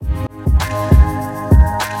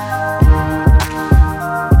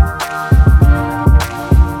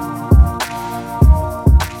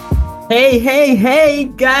Hey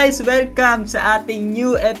guys! Welcome sa ating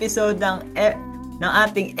new episode ng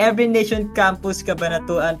ating Every Nation Campus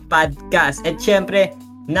Cabanatuan Podcast. At syempre,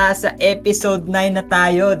 nasa episode 9 na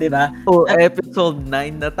tayo, di ba? Episode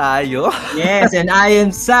 9 na tayo. Yes, and I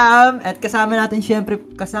am Sam. At kasama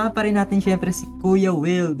pa rin natin syempre si Kuya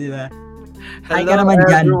Will, di ba? Hi ka naman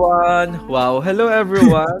dyan. Everyone. Wow, hello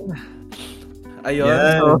everyone. Ayun,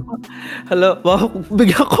 yeah. So, hello. Wow,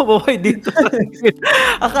 bigyan ko maway dito.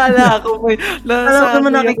 Akala ko may mo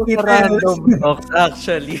nakikita random talks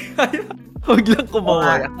actually. Huwag lang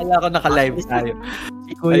kumaway. Akala ko naka-live tayo.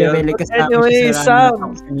 Si Kuya Will, kasama anyway, sa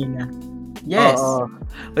Sam. Yes.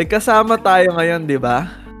 May kasama tayo ngayon, di ba?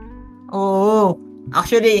 Oo.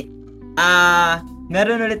 Actually,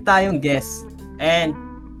 meron ulit tayong guest. And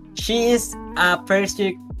she is a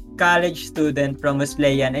first-year college student from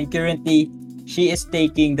Wesleyan and currently she is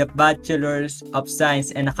taking the Bachelor's of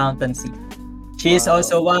Science and Accountancy. She is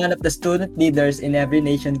also one of the student leaders in Every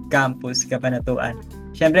Nation Campus Cabanatuan.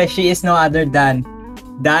 Siyempre, she is no other than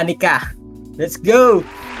Danica. Let's go!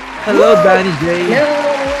 Hello, Danny J. Hello!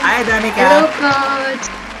 Hi, Danica! Hello, Coach!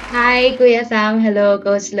 Hi, Kuya Sam. Hello,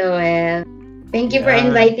 Coach Lowell. Thank you for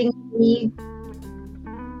inviting me.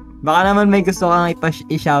 Baka naman may gusto kang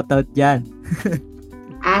i-shoutout dyan.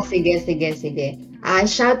 Sige.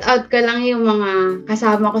 Shout out ko lang yung mga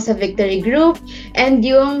kasama ko sa Victory Group and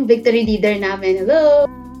yung Victory Leader namin. Hello!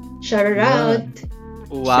 Shout out!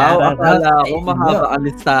 Wow, akala ko mahaba ang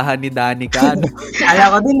listahan ni Danica.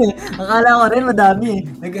 Akala ko din eh. Akala ko rin madami eh.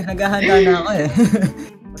 Naghahanda na ako eh.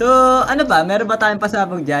 So, ano ba? Meron ba tayong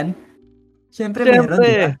pasabog dyan? Siyempre meron, di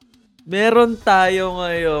ba? Meron tayo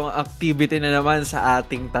ngayong activity na naman sa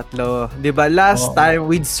ating tatlo. 'Di ba? Last time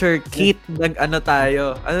with Sir Kit, nag-this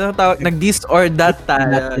or that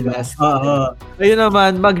tayo. Ngayon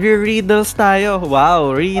naman, magre-riddles tayo.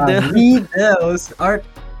 Wow, riddles. Riddles or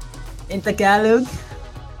in Tagalog,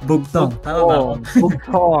 bugtong. Tama ba?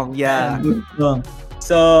 Bugtong, yeah. Bugtong.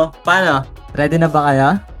 So, paano? Ready na ba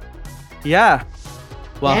kayo? Yeah.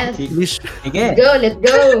 Wow. Yes. Sige. Let's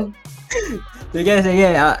go. Sige.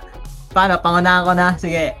 Paano? Pangunahan ko na?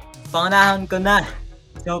 Sige. Pangunahan ko na.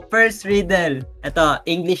 So, first riddle. Ito,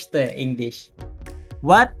 English to eh. English.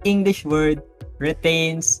 What English word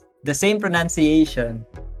retains the same pronunciation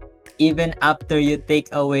even after you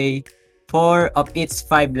take away 4 of its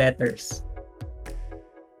 5 letters?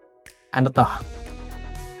 Ano to?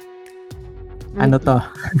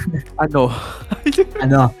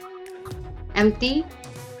 Ano? Empty?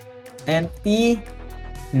 Empty?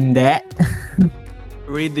 Hindi.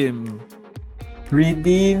 Redeem?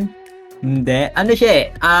 Hindi. Ano siya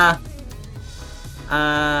eh?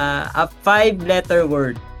 A 5-letter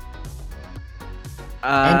word.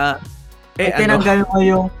 Pag tinanggal mo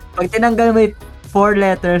yung 4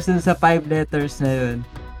 letters dun sa 5 letters na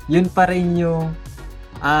yun pa rin yung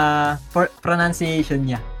pronunciation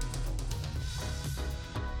niya.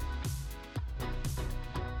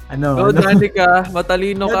 Ano? Danica,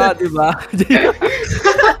 matalino ka, di ba?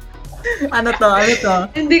 Ano to?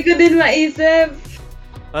 Hindi ko din maisip.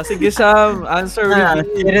 Sige, Sam. Answer with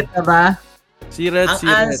me. Sirit na ba? Sirit.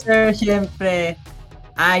 Ang answer, syempre,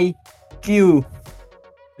 ay Q.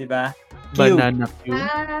 Diba? Q. Banana Q.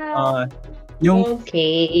 Yung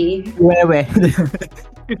okay. Wewe.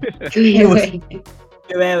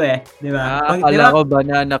 Wewe. Diba? Akala ko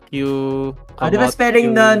banana Q. Diba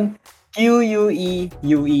spelling nun?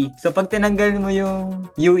 Q-U-E-U-E. So, pag tinanggal mo yung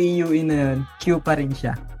U-E-U-E na yun, Q pa rin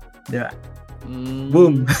siya. Diba?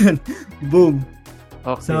 Boom. Boom.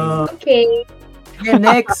 Okay. So, okay.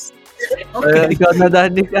 Next. Okay. Ikaw na,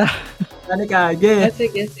 Danica. Danica, yes.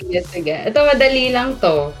 Sige. Ito, madali lang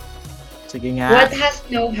to. Sige nga. What has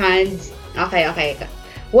no hands? Okay.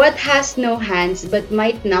 What has no hands but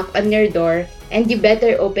might knock on your door and you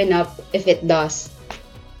better open up if it does?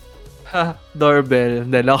 Doorbell.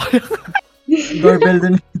 Doorbell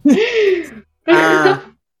dun.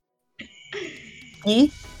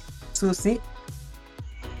 Susi?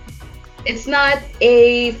 It's not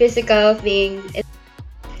a physical thing. It's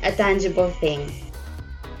a tangible thing.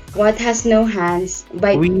 What has no hands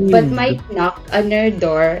but might knock on your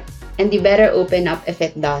door and you better open up if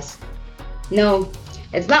it does? No,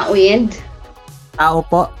 it's not wind. Tao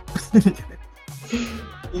po.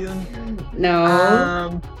 Yun. No.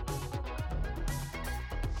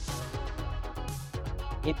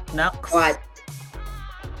 It knocks. What?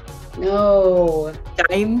 No.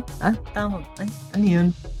 Chime? Tama. Ano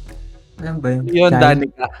yun? Alam ba yun? Yun,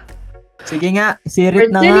 Danica. Sige nga,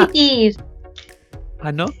 sirit na nga. Opportunities.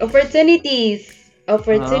 Ano? Opportunities.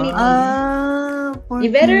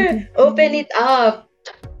 You better open it up.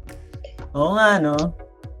 Oo nga, no?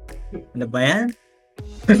 Ano ba yan?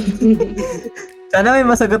 Sana may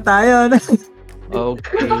masagot tayo.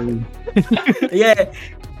 Okay. Yeah.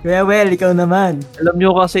 Kuya Well, ikaw naman. Alam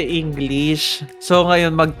nyo kasi English. So,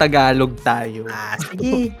 ngayon mag-Tagalog tayo.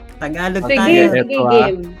 Sige. Tagalog Sige, tayo. Eto, sige,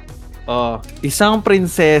 game. Isang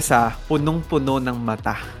prinsesa, punong-puno ng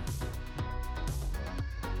mata.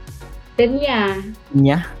 Tanya.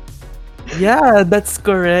 Niya? Yeah, that's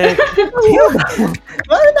correct.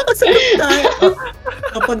 Ano nakasagot tayo?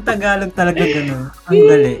 Kapag Tagalog talaga ganun. Ang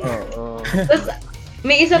gali. Oo. Tapos,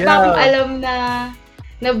 may isa pa akong alam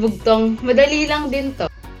na bugtong. Madali lang din to.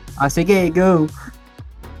 Sige, go.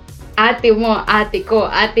 Ate mo, ate ko,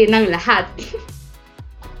 ate ng lahat.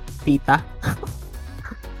 Tita?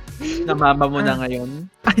 Na mama mo na ngayon.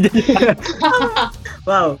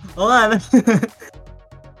 Wow. O nga.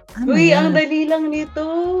 Ano Uy, yan? ang dali lang nito.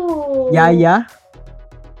 Yaya?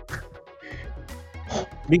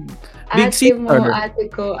 Big Ate sister. mo, ate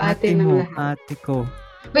ko, ate ng mo, lahat. ate ko.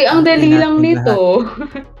 Uy, ang Ate dali lang nating nito.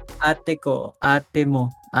 Ate ko, ate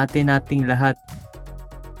mo, ate nating lahat.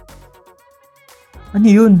 Ano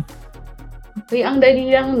yun? Uy, ang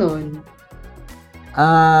dali lang nun.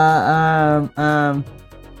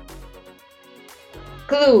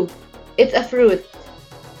 Clue. It's a fruit.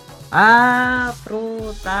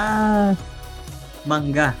 Prutas.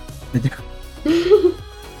 Mangga.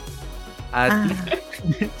 Ate.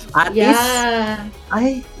 Atis? Yeah.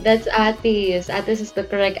 Ay. That's atis. Atis is the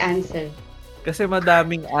correct answer. Kasi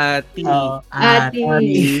madaming ate. Ate.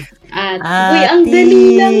 Ate. Uy, ang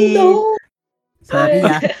dali lang to. Sorry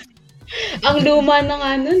Ang luma na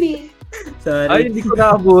nga nun eh. Sorry. Ay, hindi ko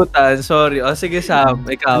naabutan. Sorry. Sige, Sam.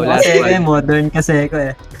 Ikaw, last Kasi one. modern kasi ako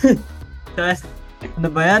eh. So, ano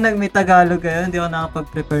ba yan? May Tagalog kayo? Hindi ako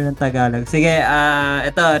nakapag-prepare ng Tagalog. Sige,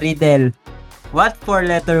 ito, riddle. What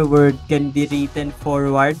four-letter word can be written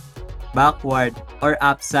forward, backward, or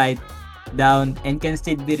upside down and can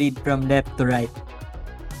still be read from left to right?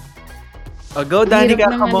 Go,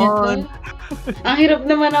 Danica, come on. Ang hirap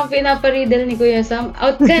naman ang pinapariddle ni Kuya Sam.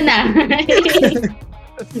 Out ka na.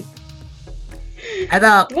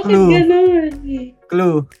 Ito, Bakit clue. ganun?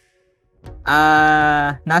 Clue.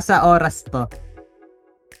 Nasa oras to.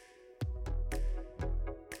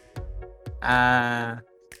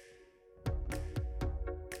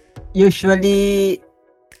 Usually,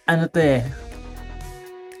 ano to eh.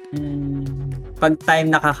 Pag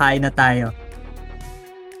time nakakain na tayo.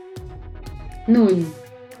 Noon.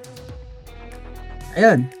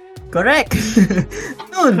 Ayun. Correct.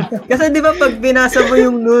 Noon. Kasi di ba pag binasa mo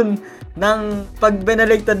yung noon, pag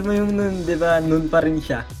binaligtad mo yung noon, di ba, noon pa rin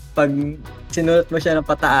siya. Pag sinulat mo siya ng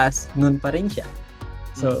pataas, noon pa rin siya.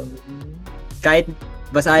 So, kahit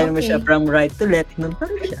basahin mo siya from right to left, noon pa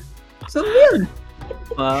rin siya. So, yun.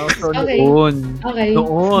 Wow, so Okay. noon. Okay.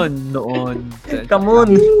 Noon. Come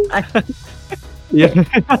on. Ay, Yeah.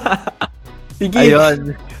 sige.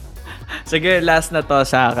 Ayun. Sige, last na to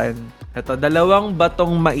sa akin. Ito, 2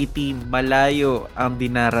 batong maitim, malayo ang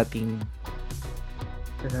dinarating.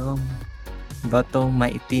 Dalawang batong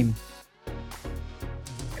maitim.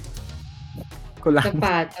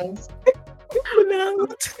 Sapatos.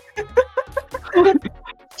 Kulangot.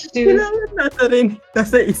 Shoes. Kulangot nasa rin.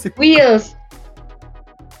 Nasa isip. Wheels.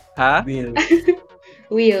 Ha? Will.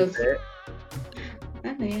 Wheels.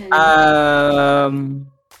 Ano yan?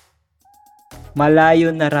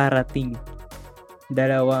 Malayo nararating.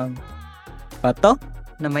 2 bato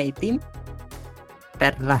na maitim.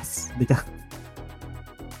 Perlas. Dito.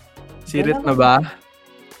 Sirit na ba?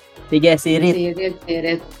 Sige, sirit.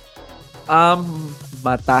 Sirit.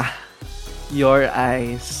 Mata. Your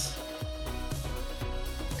eyes.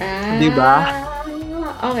 Ah, Di ba?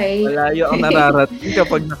 Okay. Malayo ang nararating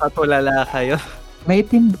kapag nakatulala kayo.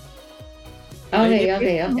 Maitim. Okay.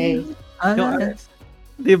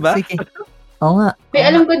 Di ba? Sige. Oo nga. May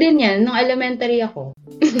alam ko din yan, nung elementary ako.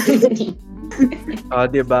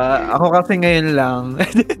 Di ba? Ako kasi ngayon lang.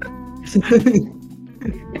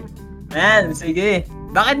 Ayan, sige.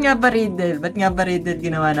 Bakit nga ba riddle? Ba't nga ba riddle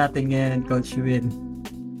ginawa natin ngayon, Coach Will?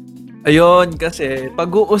 Ayun, kasi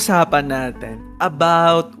pag-uusapan natin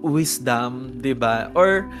about wisdom, di ba?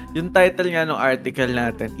 Or yung title nga ng article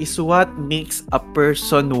natin is What Makes a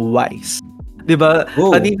Person Wise? Di ba?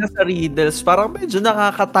 Oh. Kanina sa riddles, parang medyo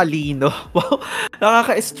nakakatalino. Wow,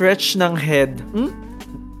 nakaka-stretch ng head.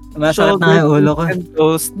 Masakit na yung ulo ko.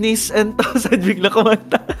 Knees and toes. Bigla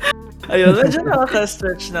kumanta. Ayun, medyo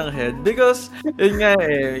nakaka-stretch ng head. Because, yun nga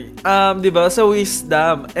di ba, sa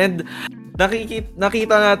wisdom. And,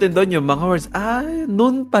 nakita natin doon yung mga words,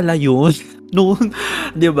 noon pala yun. Noon,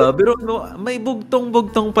 di ba? Pero may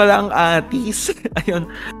bugtong-bugtong pala ang atis. Ayun.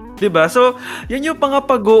 'Diba? So, yun yung mga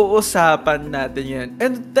pag-uusapan natin yan.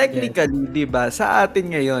 And technically, 'di ba, sa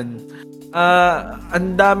atin ngayon, ang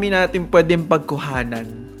dami natin pwedeng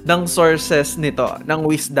pagkuhanan ng sources nito, ng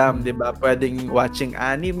wisdom, 'di ba? Pwedeng watching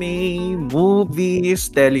anime, movies,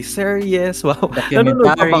 teleseries. Wow.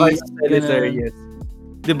 Nanonood pa ba kayo ng teleseries?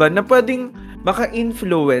 'Di ba? Na pwedeng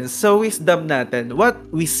maka-influence sa wisdom natin. What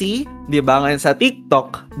we see, 'di ba, ngayon sa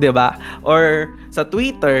TikTok, 'di ba? Or sa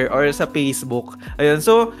Twitter or sa Facebook. Ayun.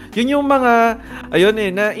 So, yun yung mga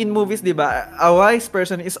na in movies, 'di ba? A wise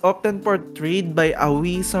person is often portrayed by a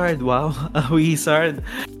wizard. Wow, a wizard.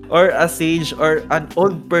 Or a sage or an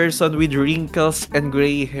old person with wrinkles and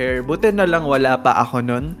gray hair. Buti na lang wala pa ako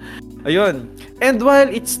nun. Ayun. And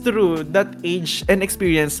while it's true that age and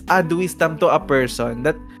experience add wisdom to a person,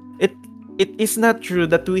 that it is not true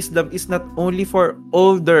that wisdom is not only for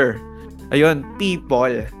older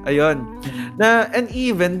people. And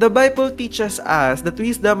even the Bible teaches us that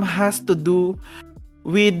wisdom has to do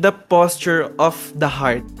with the posture of the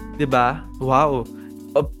heart, 'di ba? Wow.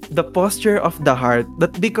 Of the posture of the heart,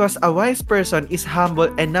 that because a wise person is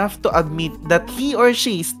humble enough to admit that he or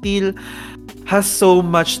she still has so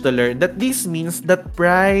much to learn, that this means that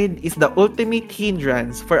pride is the ultimate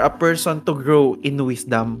hindrance for a person to grow in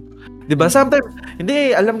wisdom. 'Di ba? Sometimes,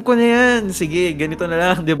 hindi, alam ko na 'yan. Sige, ganito na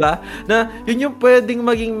lang, 'di ba? Na yun yung pwedeng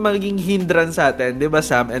maging hindrance sa atin, 'di ba,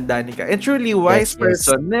 Sam and Danica? And truly wise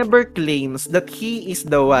person never claims that he is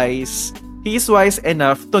wise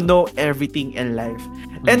enough to know everything in life.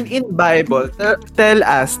 And in Bible, tell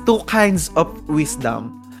us two kinds of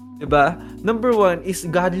wisdom. 'Di ba? Number 1 is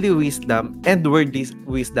godly wisdom and worldly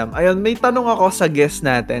wisdom. Ayun, may tanong ako sa guest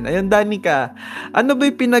natin. Ayun, Danica, ano ba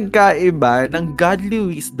yung pinagkaiba ng godly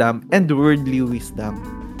wisdom and worldly wisdom?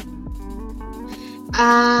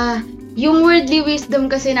 Yung worldly wisdom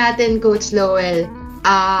kasi natin, Coach Lowell,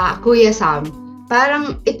 Kuya Sam,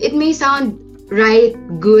 parang it may sound right,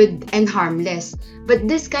 good, and harmless. But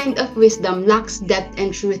this kind of wisdom lacks depth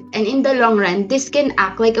and truth, and in the long run, this can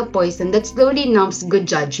act like a poison that slowly numbs good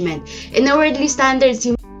judgment. In the worldly standards,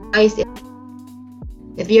 you guys,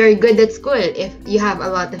 if you're good at school, if you have a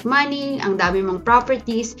lot of money, ang dami mong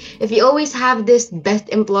properties, if you always have this best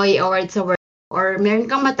employee award sa work, or meron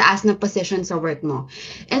kang mataas na position sa work mo.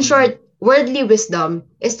 In short, worldly wisdom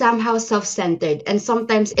is somehow self-centered, and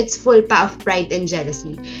sometimes it's full pa of pride and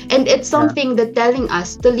jealousy. And it's something that telling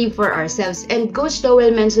us to live for ourselves. And Coach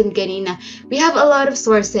Lowell mentioned kanina, we have a lot of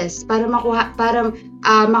sources para makakuha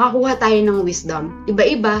tayo ng wisdom.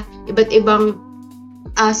 Iba't ibang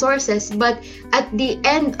sources, but at the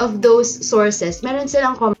end of those sources, meron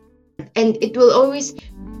silang comment, and it will always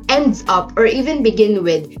ends up or even begin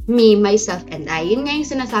with me, myself, and I. Yun nga yung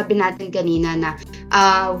sinasabi natin kanina na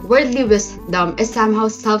worldly wisdom is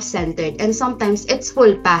somehow self-centered, and sometimes it's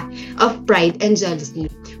full pa of pride and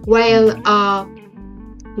jealousy. While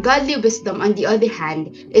godly wisdom, on the other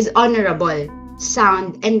hand, is honorable,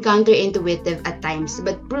 sound, and counterintuitive at times,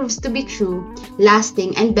 but proves to be true,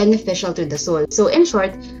 lasting, and beneficial to the soul. So in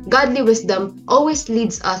short, godly wisdom always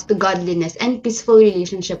leads us to godliness and peaceful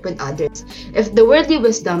relationship with others. If the worldly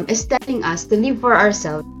wisdom is telling us to live for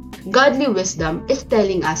ourselves, godly wisdom is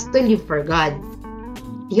telling us to live for God.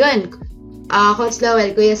 Yun, Coach Lowell,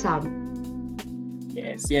 Kuya Sam.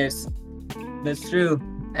 Yes. That's true.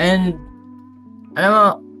 And, alam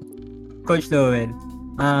mo, Coach Lowell,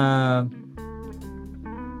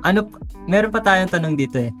 meron pa tayong tanong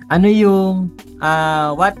dito eh. Ano yung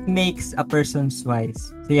what makes a person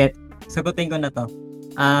wise? Sige, sagutin ko na to.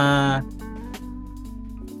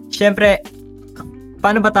 Syempre,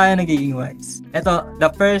 paano ba tayo nagiging wise? Ito, the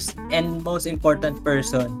first and most important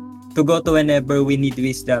person to go to whenever we need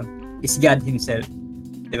wisdom is God Himself.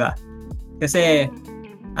 Diba? Kasi,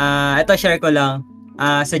 ito share ko lang.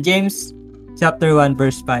 Sa James chapter 1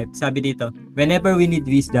 verse 5, sabi dito, whenever we need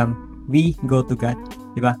wisdom, we go to God.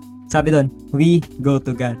 Diba? Sabi doon, we go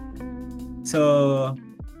to God. So,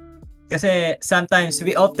 kasi sometimes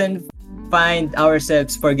we often find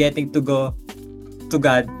ourselves forgetting to go to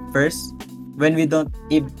God first when we don't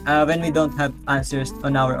have answers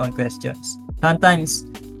on our own questions. Sometimes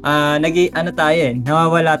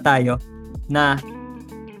nawawala tayo na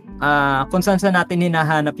kung saan natin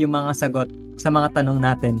hinahanap yung mga sagot sa mga tanong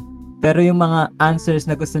natin. Pero yung mga answers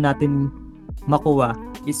na gusto natin makuha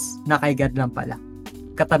is nakay God lang pala.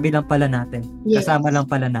 Katabi lang pala natin. Yes. Kasama lang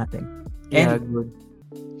pala natin. Good.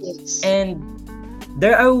 Yes. And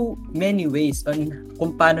there are many ways on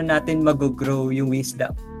kung paano natin mag-grow yung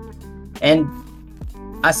wisdom. And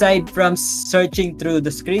aside from searching through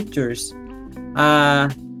the scriptures,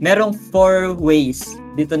 merong 4 ways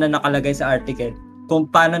dito na nakalagay sa article kung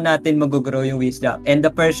paano natin mag-grow yung wisdom. And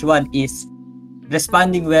the first one is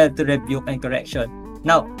responding well to rebuke and correction.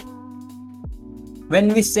 Now, when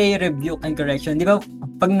we say rebuke and correction, di ba,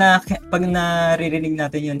 pag naririnig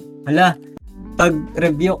natin yun, pag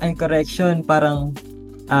rebuke and correction, parang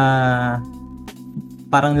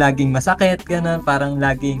laging masakit, ganun, parang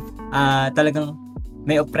laging talagang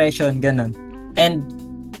may oppression, ganun. And,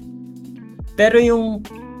 pero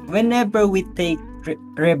whenever we take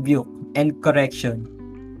rebuke and correction,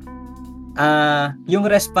 yung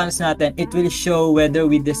response natin, it will show whether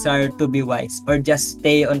we desire to be wise or just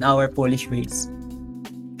stay on our foolish ways.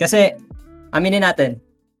 Kasi, aminin natin,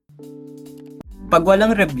 pag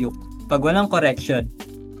walang rebuke, pag walang correction,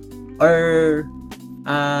 or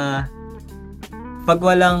pag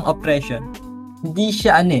walang oppression, hindi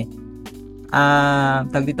siya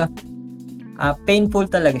painful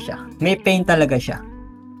talaga siya. May pain talaga siya.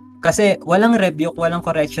 Kasi walang rebuke, walang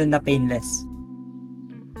correction na painless.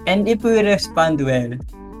 And if we respond well,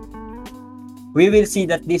 we will see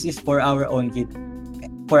that this is for our own good.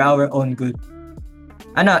 For our own good.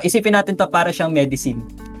 Isipin natin to para siyang medicine.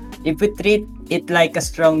 If we treat it like a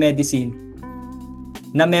strong medicine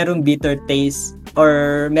na merong bitter taste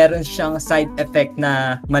or meron siyang side effect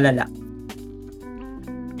na malala.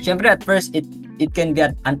 Siyempre at first it can be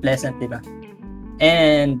unpleasant, diba?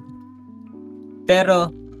 Pero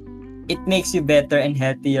it makes you better and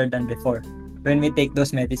healthier than before when we take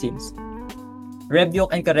those medicines.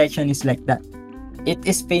 Rebuke and correction is like that. It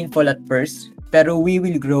is painful at first, pero we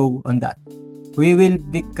will grow on that. We will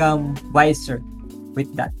become wiser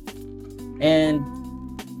with that. And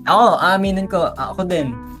aminin ko, ako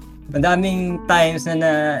din, madaming times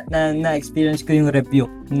na experience ko yung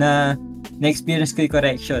rebuke, na experience ko yung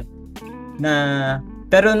correction.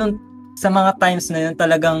 Pero sa mga times na yun,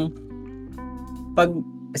 talagang pag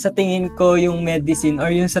sa tingin ko yung medicine or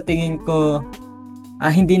yung sa tingin ko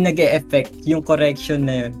hindi nag-e-effect yung correction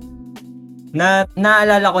na yun.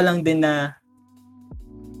 Naalala ko lang din na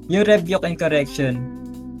yung rebuke and correction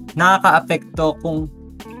nakaka-apekto kung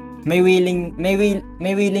may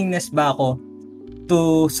willingness ba ako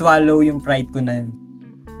to swallow yung pride ko na yun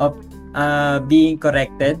of being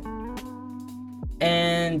corrected.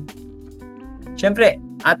 And syempre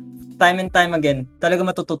at time and time again talaga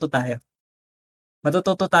matututo tayo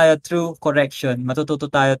through correction, matututo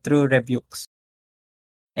tayo through rebukes.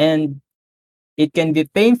 And it can be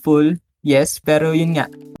painful, yes, pero yun nga,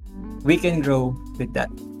 we can grow with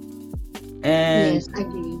that. And yes,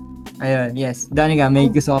 agree. Ayun, yes. Danica, may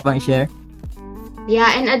gusto ka pang i-share?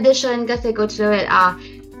 Yeah, in addition, kasi Coach Joel,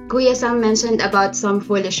 Kuya Sam mentioned about some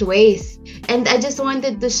foolish ways. And I just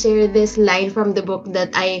wanted to share this line from the book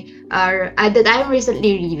that I'm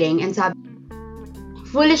recently reading. And sabi,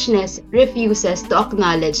 foolishness refuses to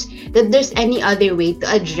acknowledge that there's any other way to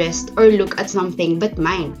address or look at something but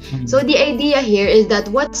mine. Mm-hmm. So the idea here is that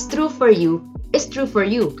what's true for you is true for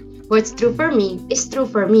you. What's true for me is true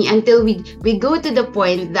for me until we go to the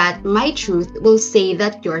point that my truth will say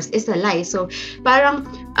that yours is a lie. So parang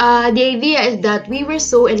the idea is that we were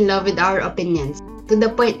so in love with our opinions to the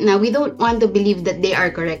point na we don't want to believe that they are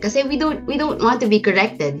correct kasi we don't want to be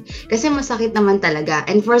corrected kasi masakit naman talaga,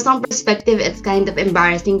 and for some perspective it's kind of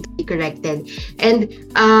embarrassing to be corrected. And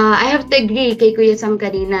I have to agree kay Kuya Sam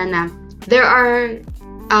kanina na there are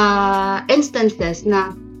instances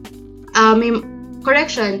na may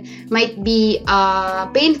correction might be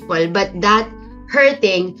painful, but that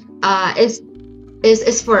hurting is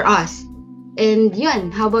for us. And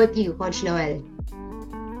yun, how about you, Coach Noel?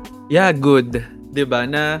 Yeah, good. Diba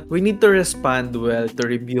na we need to respond well to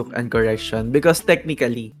rebuke and correction because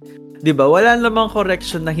technically, diba, wala namang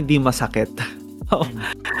correction na hindi masakit.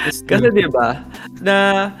 Kasi diba,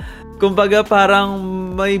 na kumbaga parang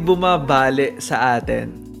may bumabali sa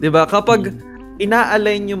atin. Diba, kapag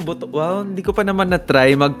ina-align yung buto, wow, hindi ko pa naman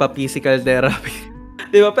na-try magpa-physical therapy.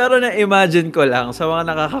 Diba, pero na-imagine ko lang sa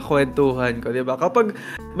mga nakakakwentuhan ko, diba, kapag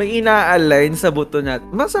may ina-align sa buto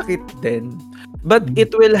natin, masakit din. But it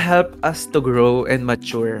will help us to grow and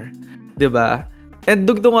mature. Diba? And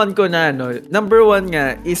dugtungan ko na, number 1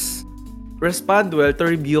 nga is respond well to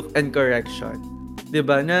rebuke and correction.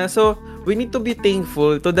 Diba? So, we need to be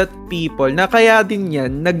thankful to that people na kaya din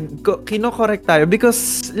yan, kino-correct tayo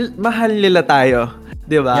because mahal nila tayo.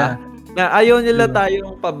 Diba? Yeah. Na ayaw nila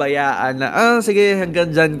tayong pabayaan na, sige, hanggang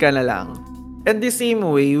dyan ka na lang. And the same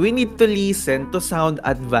way, we need to listen to sound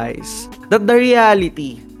advice. That the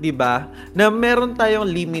reality, diba, na meron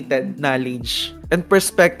tayong limited knowledge and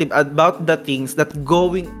perspective about the things that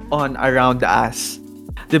going on around us.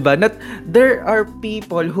 'Di ba? That there are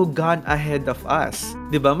people who gone ahead of us.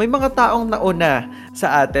 'Di ba? May mga taong nauna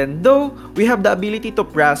sa atin. Though we have the ability to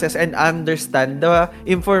process and understand the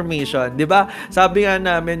information, 'di ba? Sabi nga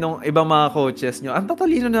namin nung ibang mga coaches nyo, ang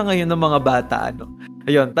tatalino na ngayon ng mga bata, ano.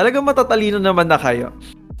 Ayun, talagang matatalino naman na kayo.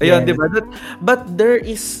 Ayun, Yes. 'di ba? But there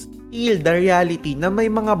is still the reality na may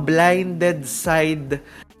mga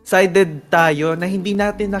sided tayo na hindi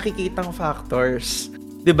natin nakikitang factors.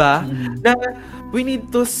 'Di ba? Na we need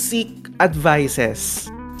to seek advices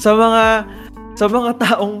sa mga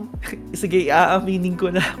taong sige, aaminin ko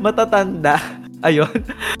na matatanda. Ayun.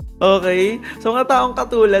 Okay? So mga taong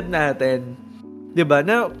katulad natin. 'Di ba?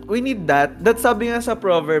 Na we need that. That sabi nga sa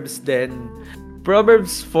Proverbs din.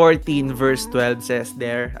 Proverbs 14 verse 12 says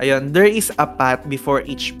there, ayun, there is a path before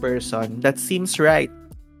each person that seems right,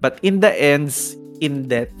 but in the ends in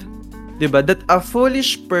death. Diba? That a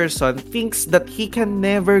foolish person thinks that he can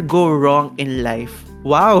never go wrong in life.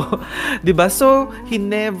 Wow! Diba? So, he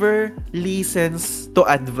never listens to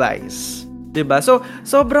advice. Diba? So,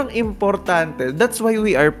 sobrang importante. That's why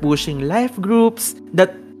we are pushing life groups.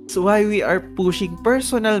 That's why we are pushing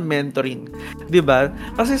personal mentoring. Diba?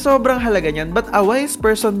 Kasi sobrang halaga niyan. But a wise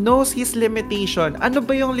person knows his limitation. Ano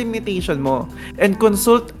ba yung limitation mo? And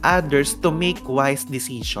consult others to make wise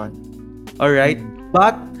decision. Alright?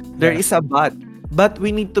 But, there is a but. But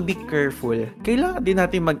we need to be careful. Kailangan din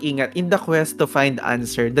natin mag-ingat in the quest to find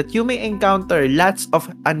answer that you may encounter lots of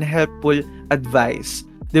unhelpful advice.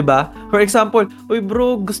 'Di ba? For example, "Uy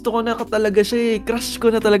bro, gusto ko na talaga siya eh. Crush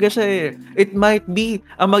ko na talaga siya eh." It might be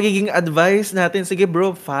ang magiging advice natin, "Sige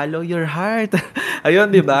bro, follow your heart."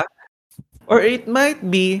 Ayun, 'di ba? Or it might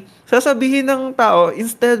be sasabihin ng tao,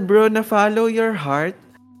 "Instead bro na follow your heart,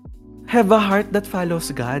 have a heart that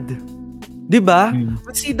follows God." 'Di ba?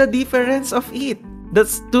 We see the difference of it.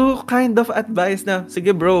 That's two kind of advice na,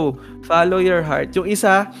 "Sige bro, follow your heart." Yung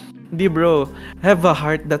isa, "Di bro, have a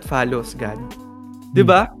heart that follows God." 'Di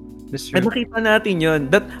ba? That's And true. nakita natin yun.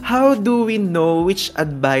 That how do we know which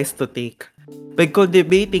advice to take? By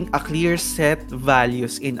cultivating a clear set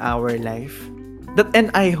values in our life.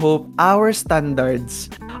 And I hope our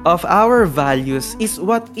standards of our values is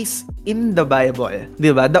what is in the Bible.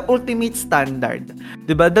 'Di ba? The ultimate standard.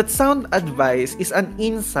 'Di ba? That sound advice is an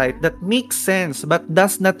insight that makes sense but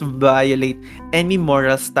does not violate any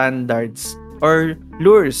moral standards or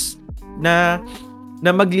lures na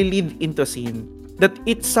magli-lead into sin. That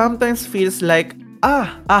it sometimes feels like,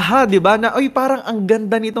 aha, 'di ba? Na, "Oy, parang ang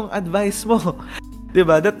ganda nitong advice mo." 'Di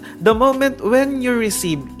ba? That the moment when you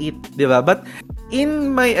receive it, 'di ba? But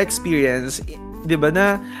in my experience, 'di ba,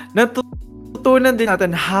 na natutunan din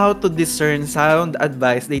natin how to discern sound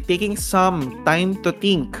advice by taking some time to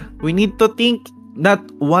think. We need to think not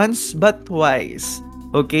once but twice.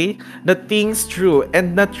 Okay? Not things through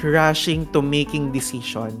and not rushing to making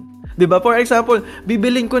decision. 'Di ba? For example,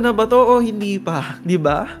 bibilin ko na ba 'to o hindi pa? 'Di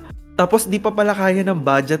ba? Tapos di pa pala kaya ng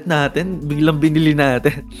budget natin, biglang binili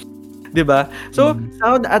natin. 'Di ba? So,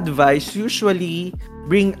 sound advice usually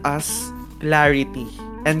bring us clarity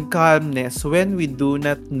and calmness when we do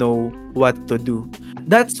not know what to do.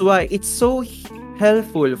 That's why it's so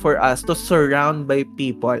helpful for us to surround by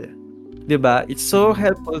people. 'Di ba? It's so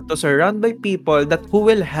helpful to surround by people that who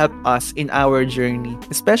will help us in our journey,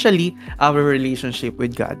 especially our relationship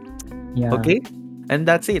with God. Yeah. Okay? And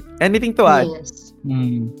that's it. Anything to add? Yes.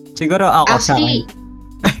 Siguro ako sa Actually,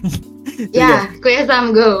 akin. yeah, Kuya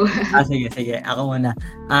Sam, go. Sige. Ako muna.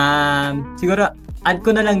 Siguro, add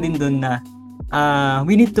ko na lang din dun na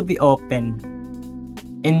we need to be open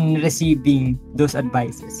in receiving those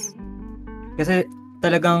advices. Kasi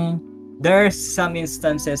talagang there are some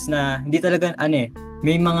instances na hindi talaga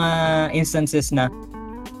may mga instances na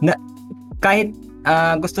kahit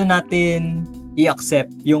gusto natin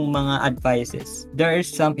i-accept yung mga advices, there are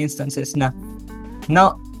some instances na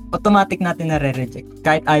automatic natin na-reject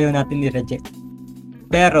kahit ayaw natin i-reject.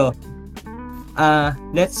 Pero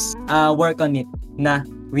let's work on it na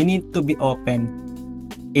we need to be open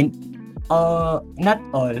in not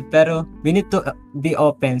all, pero we need to be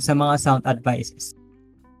open sa mga sound advices.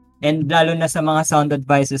 And lalo na sa mga sound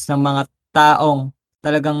advices ng mga taong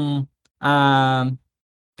talagang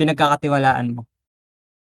pinagkakatiwalaan mo.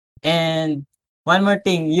 And one more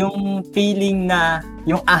thing, yung feeling na,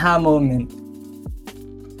 yung aha moment,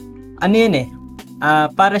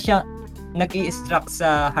 para siyang nag-i-struck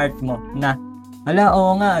sa heart mo na,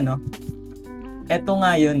 oo nga, eto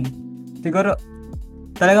nga yun. Siguro,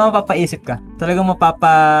 talagang mapapaisip ka. Talagang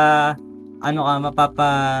mapapa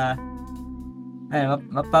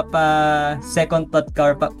second thought ka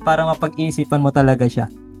or para mapag-isipan mo talaga siya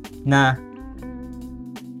na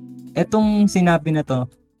etong sinabi na to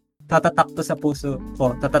tatatak to sa puso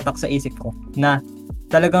ko, tatatak sa isip ko na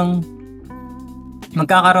talagang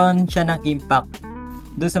magkakaroon siya ng impact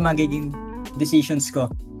doon sa magiging decisions ko.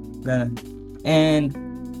 Ganun. And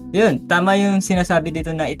yun, tama yung sinasabi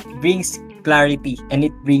dito na it brings clarity and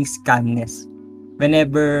it brings calmness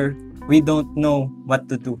whenever we don't know what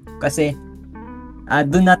to do. Kasi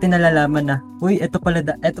doon natin nalalaman na, uy, ito pala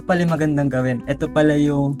yung magandang gawin. Ito pala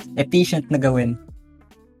yung efficient na gawin.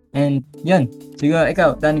 And yun, siguro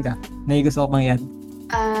ikaw, Danica, may gusto ko kang yan.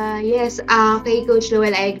 Yes, kay Coach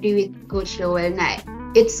Lowell, I agree with Coach Lowell na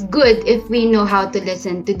it's good if we know how to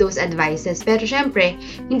listen to those advices. Pero syempre,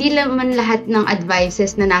 hindi naman lahat ng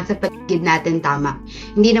advices na nasa paligid natin tama.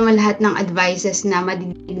 Hindi naman lahat ng advices na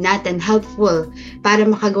madidinig natin helpful para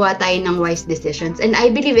makagawa tayo ng wise decisions. And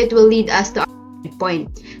I believe it will lead us to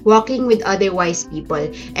point, walking with other wise people.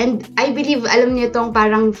 And I believe, alam niyo tong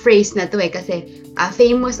parang phrase na to kasi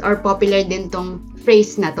famous or popular din tong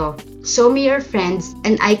phrase na to. Show me your friends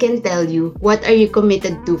and I can tell you what are you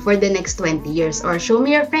committed to for the next 20 years. Or show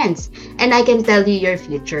me your friends and I can tell you your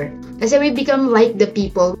future. Kasi we become like the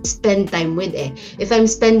people we spend time with If I'm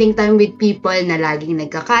spending time with people na laging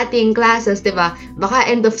nagka-cutting classes, diba? Baka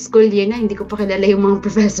end of school year na, hindi ko pa kilala yung mga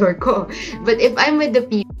professor ko. But if I'm with the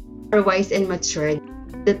people are wise and matured,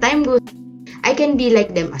 the time goes, I can be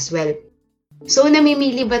like them as well. So,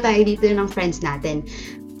 namimili ba tayo dito ng friends natin?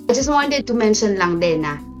 I just wanted to mention lang din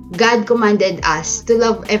na God commanded us to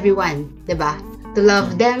love everyone, diba? To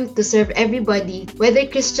love them, to serve everybody, whether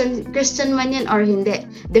Christian man yan or hindi.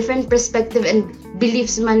 Different perspective and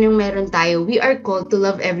beliefs man yung meron tayo. We are called to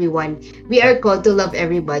love everyone. We are called to love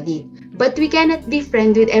everybody. But we cannot be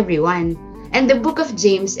friends with everyone. And the book of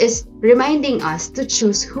James is reminding us to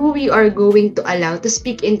choose who we are going to allow to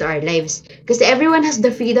speak into our lives. Kasi everyone has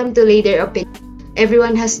the freedom to lay their opinion.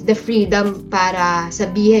 Everyone has the freedom para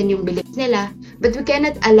sabihin yung beliefs nila. But we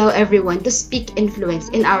cannot allow everyone to speak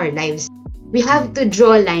influence in our lives. We have to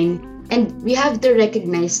draw a line and we have to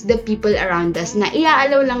recognize the people around us na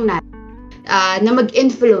i-allow lang natin na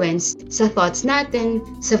mag-influence sa thoughts natin,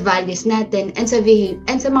 sa values natin, and sa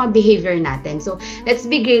mga behavior natin. So, let's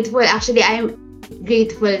be grateful. Actually, I am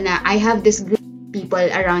grateful na I have this group of people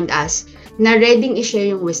around us na ready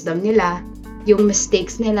i-share yung wisdom nila, yung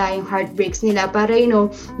mistakes nila, yung heartbreaks nila para,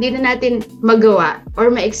 hindi na natin magawa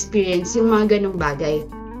or ma-experience yung mga ganong bagay.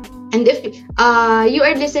 And if you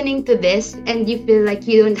are listening to this and you feel like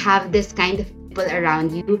you don't have this kind of people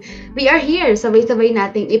around you, we are here. Sabay-sabay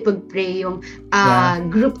nating ipag-pray yung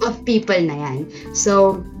group of people na yan.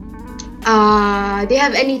 So, do you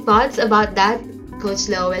have any thoughts about that, Coach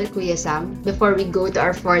Lowell, Kuya Sam, before we go to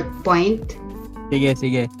our fourth point?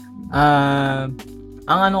 Sige.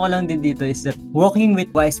 Ang ano ko lang din dito is that walking with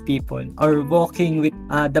wise people or walking with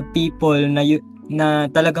the people na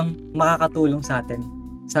talagang makakatulong sa atin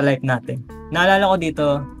sa life natin. Naalala ko dito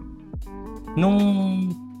nung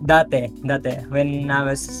dati when I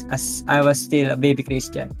was still a baby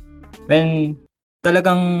Christian, when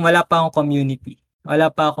talagang wala pa akong community, wala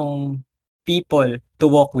pa akong people to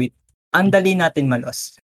walk with, andali natin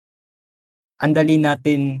malos, andali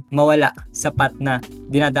natin mawala sa path na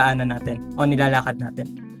dinadaanan natin o nilalakad natin,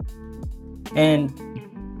 and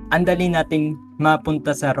andali nating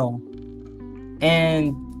mapunta sa wrong.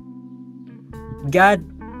 And God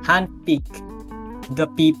handpick the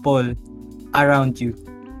people around you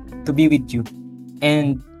to be with you,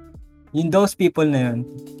 and those people na yun,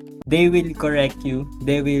 they will correct you,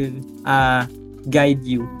 they will guide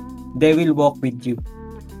you, they will walk with you.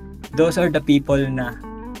 Those are the people na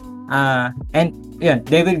and yun,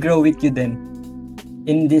 they will grow with you then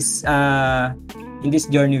in this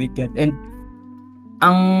journey with God. And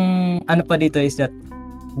ang ano pa dito is that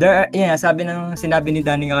there are, sinabi ni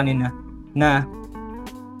Danny kanina na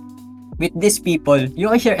with these people,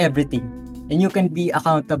 you can share everything and you can be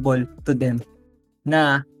accountable to them.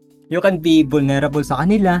 Na you can be vulnerable sa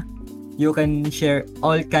kanila, you can share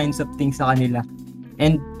all kinds of things sa kanila,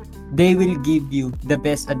 and they will give you the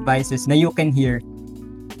best advices na you can hear.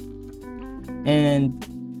 And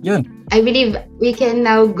yun. I believe we can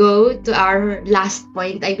now go to our last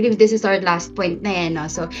point. I believe this is our last point na yan. No?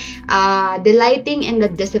 So, delighting in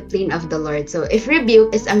the discipline of the Lord. So, if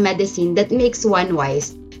rebuke is a medicine that makes one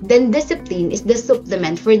wise, then discipline is the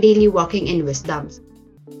supplement for daily walking in wisdom.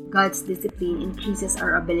 God's discipline increases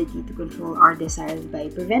our ability to control our desires by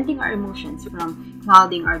preventing our emotions from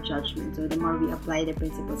clouding our judgment. So the more we apply the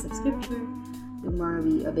principles of Scripture, the more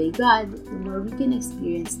we obey God, the more we can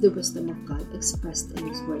experience the wisdom of God expressed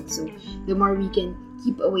in His Word. So the more we can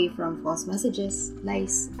keep away from false messages,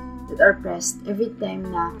 lies that are pressed every time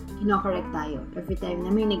na kinokorek tayo, every time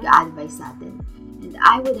na may nag-a-advise sa atin. And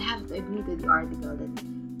I would have to agree to the article that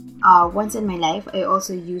Once in my life, I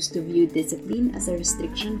also used to view discipline as a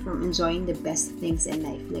restriction from enjoying the best things in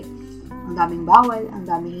life. Like, ang daming bawal, ang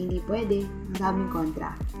daming hindi pwede, ang daming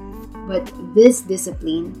kontra. But this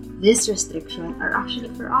discipline, this restriction are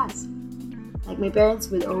actually for us. Like, my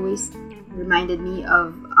parents would always reminded me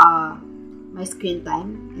of my screen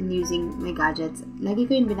time and using my gadgets. Lagi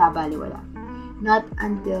ko yung binabaliwala. Not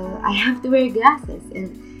until I have to wear glasses.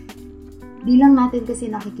 And di lang natin kasi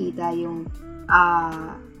nakikita yung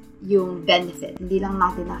benefit. Hindi lang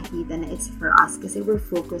natin nakikita na it's for us kasi we're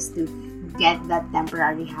focused to get that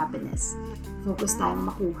temporary happiness. Focus tayong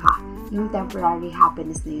makuha yung temporary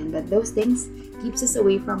happiness na yun. But those things keeps us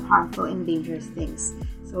away from harmful and dangerous things.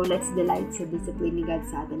 So let's delight sa discipline ni God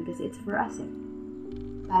sa atin kasi it's for us.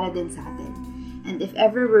 Para din sa atin. And if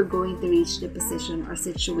ever we're going to reach the position or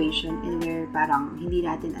situation in where parang hindi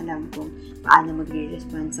natin alam kung paano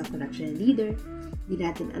magre-respond sa correction leader, hindi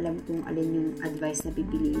natin alam kung alin yung advice na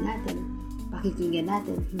pipiliin natin, pakikinggan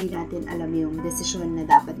natin, hindi natin alam yung desisyon na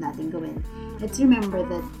dapat natin gawin. Let's remember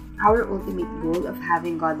that our ultimate goal of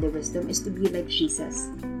having godly wisdom is to be like Jesus,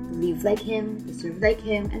 to live like Him, to serve like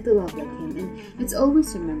Him, and to love like Him. And let's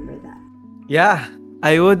always remember that. Yeah,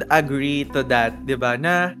 I would agree to that, di ba?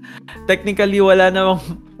 Na technically wala namang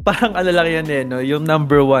parang lang yan no? Yung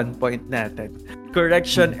number 1 point natin.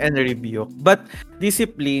 Correction and rebuke. But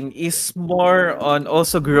discipline is more on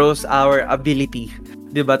also grows our ability,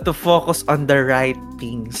 'di ba, to focus on the right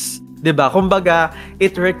things. 'Di ba? Kumbaga,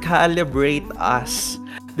 it recalibrate us.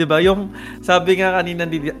 'Di ba? Yung sabi nga kanina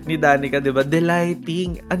ni Danica, 'di ba?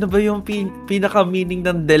 Delighting. Ano ba yung pinaka-meaning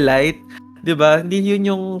ng delight? 'Di ba? Hindi yun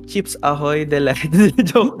yung Chips Ahoy delight.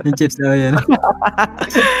 Joke. Yung Chips Ahoy yan.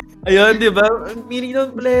 Ayun, 'di ba? Meaning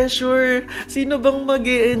ng pleasure. Sino bang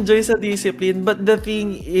mag-e-enjoy sa discipline? But the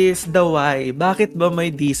thing is the why. Bakit ba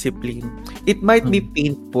may discipline? It might be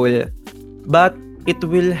painful, but it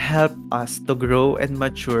will help us to grow and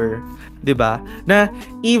mature, 'di ba? Na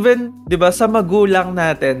even 'di ba sa magulang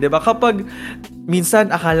natin, 'di ba? Kapag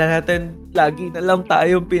minsan akala natin lagi na lang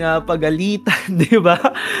tayong pinapagalitan, 'di ba?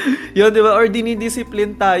 'Yun, 'di ba? Or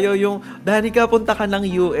dinidisipline tayo yung Danica, punta ka ng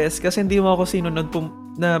US kasi hindi mo ako sinunod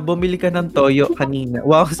na bumili ka ng toyo kanina.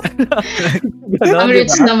 Wow. Ang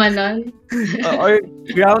rich naman nun. Or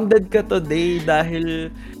grounded ka today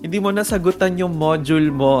dahil hindi mo nasagutan yung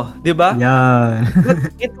module mo, 'di ba? Yeah.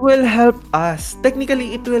 But it will help us.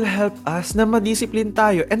 Technically, it will help us na ma-discipline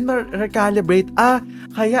tayo and ma-recalibrate.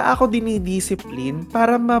 Kaya ako dinidiscipline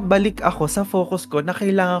para mabalik ako sa focus ko na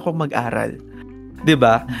kailangan ko mag-aral. 'Di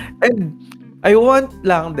ba? And I want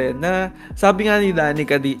lang din na sabi nga ni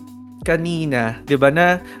Danica kanina, 'di ba,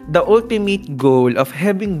 na the ultimate goal of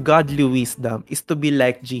having godly wisdom is to be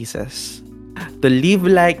like Jesus. To live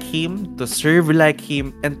like Him, to serve like Him,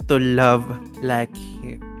 and to love like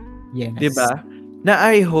Him. Yes. 'Di ba? Na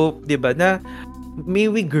I hope, 'di ba, na may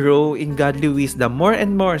we grow in godly wisdom more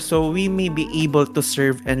and more so we may be able to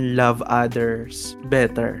serve and love others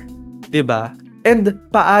better. 'Di ba? And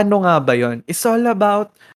paano nga ba 'yon? It's all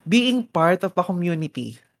about being part of a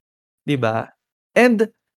community. 'Di ba? And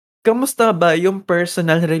kamusta ba yung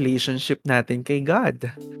personal relationship natin kay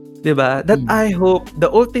God? 'Di ba? That I hope the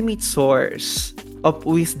ultimate source of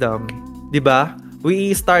wisdom, 'di ba?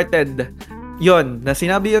 We started 'yon, na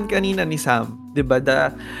sinabi 'yon kanina ni Sam, 'di ba?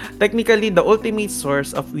 Technically the ultimate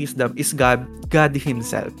source of wisdom is God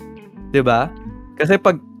Himself. 'Di ba? Kasi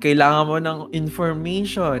pag kailangan mo ng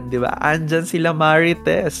information, 'di ba? Andyan sila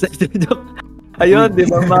Marites. Ayun, 'di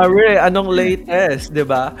ba, Mare, anong latest, 'di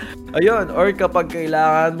ba? Ayun, or kapag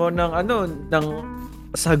kailangan mo ng ng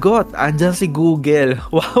sagot, andyan si Google.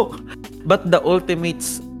 Wow. But the ultimate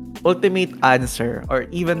answer or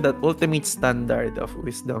even the ultimate standard of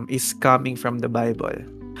wisdom is coming from the Bible.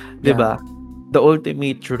 'Di ba? The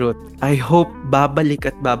ultimate truth. I hope babalik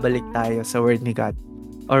tayo sa word ni God.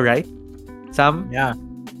 All right? Sam? Yeah.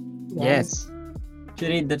 Yes.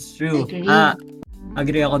 Actually, that's true. Agree.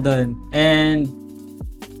 Agree ako doon. And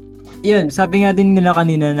yun, sabi nga din nila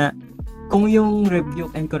kanina na kung yung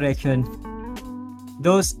rebuke and correction,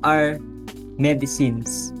 those are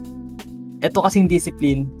medicines. Ito kasing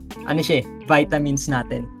discipline, vitamins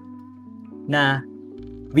natin na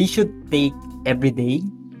we should take every day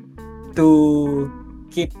to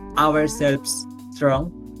keep ourselves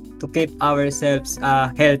strong, to keep ourselves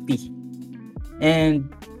healthy. And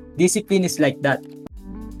discipline is like that.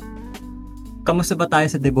 Kamusta ba tayo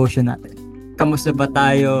sa devotion natin? Kamusta ba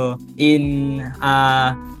tayo in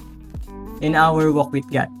our walk with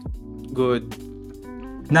God? Good.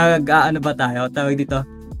 Nag-ano ba tayo? Tawag dito,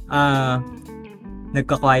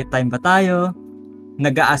 nagka-quiet time ba tayo?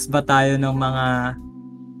 Nag-a-ask ba tayo ng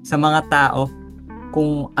sa mga tao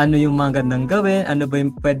kung ano yung mga gandang gawin, ano ba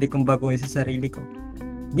yung pwede kong baguhin sa sarili ko.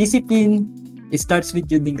 Discipline, it starts with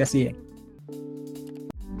you din kasi.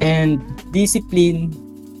 And discipline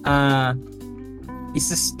is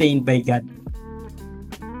sustained by God.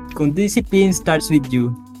 Kung discipline starts with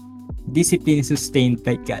you, discipline is sustained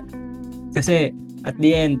by God. Kasi at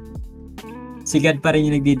the end, si God pa rin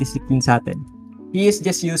yung nagdidiscipline sa atin. He is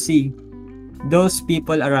just using those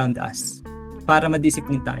people around us para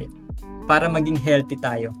ma-discipline tayo, para maging healthy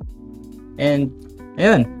tayo. And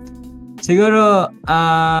ayun, siguro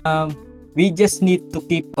we just need to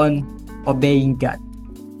keep on obeying God.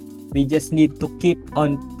 We just need to keep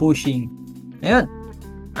on pushing. Ayun.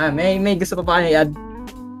 May gusto pa kayo i-add?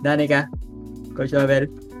 Danica? Coach Abel?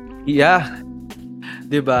 Yeah.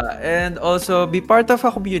 'Di ba? And also be part of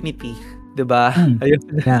a community, 'di ba? Ayun.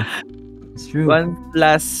 Yeah. It's true. One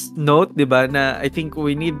last note, 'di ba, na I think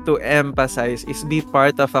we need to emphasize is be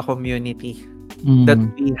part of a community that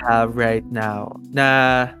we have right now.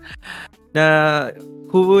 Na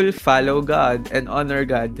who will follow God and honor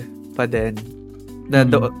God pa din.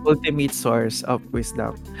 The ultimate source of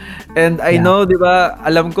wisdom. And I know, 'di ba,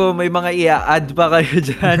 alam ko may mga i-add pa kayo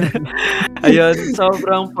diyan. Ayun,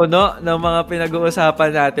 sobrang puno ng mga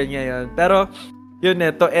pinag-uusapan natin ngayon. Pero yun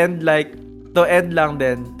to end lang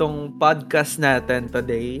din tong podcast natin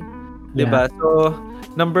today. 'Di ba? So,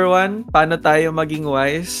 number 1, paano tayo maging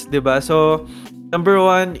wise, 'di ba? So, number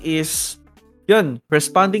 1 is yun,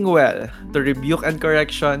 responding well to rebuke and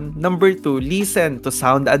correction. Number 2, listen to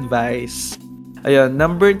sound advice. Ayun,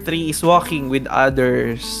 number 3 is walking with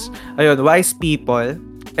others. Ayun, wise people.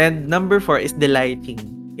 And number 4 is delighting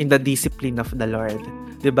in the discipline of the Lord.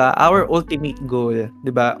 'Di ba? Our ultimate goal,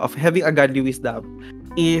 'di ba, of having a godly wisdom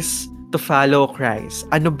is to follow Christ.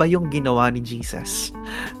 Ano ba yung ginawa ni Jesus?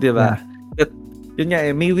 'Di ba? Yun nga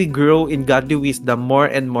may we grow in godly wisdom more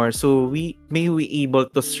and more so may we able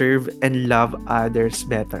to serve and love others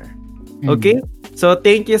better. Okay? So,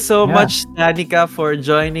 thank you so much, Danica, for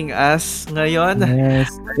joining us ngayon.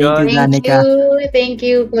 Yes. Thank you, Danica. Thank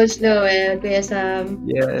you, Coach Noel, Kuya Sam.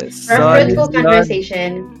 Yes. For a fruitful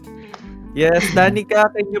conversation. Yes,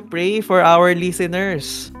 Danica, can you pray for our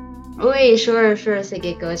listeners? Uy, sure.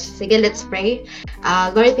 Sige, Coach. Sige, let's pray.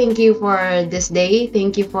 Lord, thank you for this day.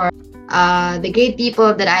 Thank you for the great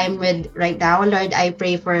people that I'm with right now. Lord, I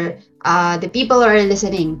pray for the people who are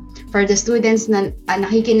listening, for the students na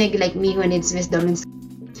nakikinig like me who needs wisdom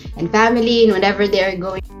and family and whatever they are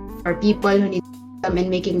going, for people who need wisdom and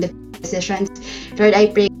making the decisions. Lord, I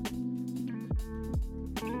pray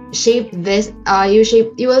shape this, you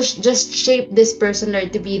will just shape this person,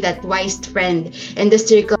 Lord, to be that wise friend in the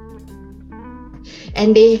circle.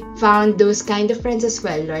 And they found those kind of friends as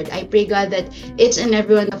well, Lord. I pray, God, that each and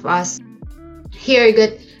every one of us here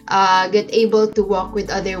get able to walk with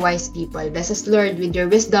other wise people. Bless us, Lord, with your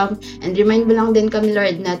wisdom. And remind mo lang din kami,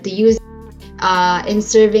 Lord, na to use in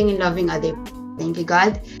serving and loving other people. Thank you,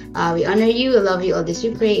 God. We honor you. We love you. All this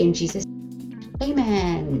we pray in Jesus' name.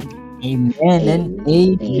 Amen. Amen and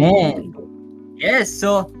amen. Yes,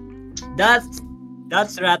 so that's that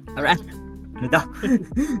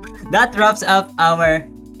wraps up our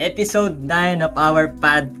episode 9 of our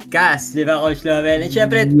podcast, di ba, Coach Lovell? And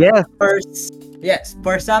syempre,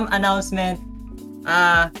 for some announcement,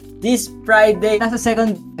 this Friday, nasa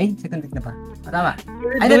second week na ba? Tama.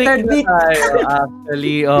 The third week.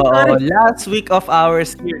 Actually, last week of our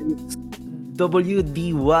series,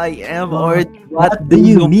 WDYM, or what do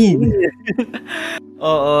you mean?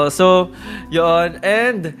 So, yun.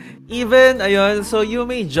 And even, ayun, so you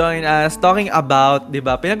may join us talking about, di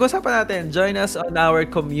ba, pinag-usapan natin, join us on our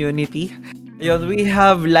community. Ayun, we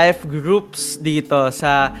have life groups dito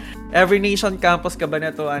sa Every Nation Campus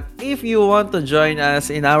Cabanatuan. If you want to join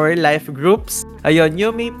us in our life groups, ayun,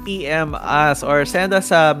 you may PM us or send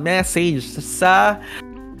us a message sa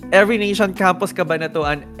Every Nation Campus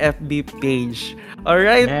Cabanatuan FB page.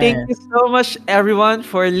 Alright, Thank you so much everyone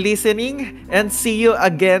for listening and see you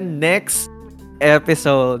again next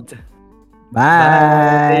episode.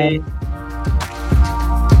 Bye.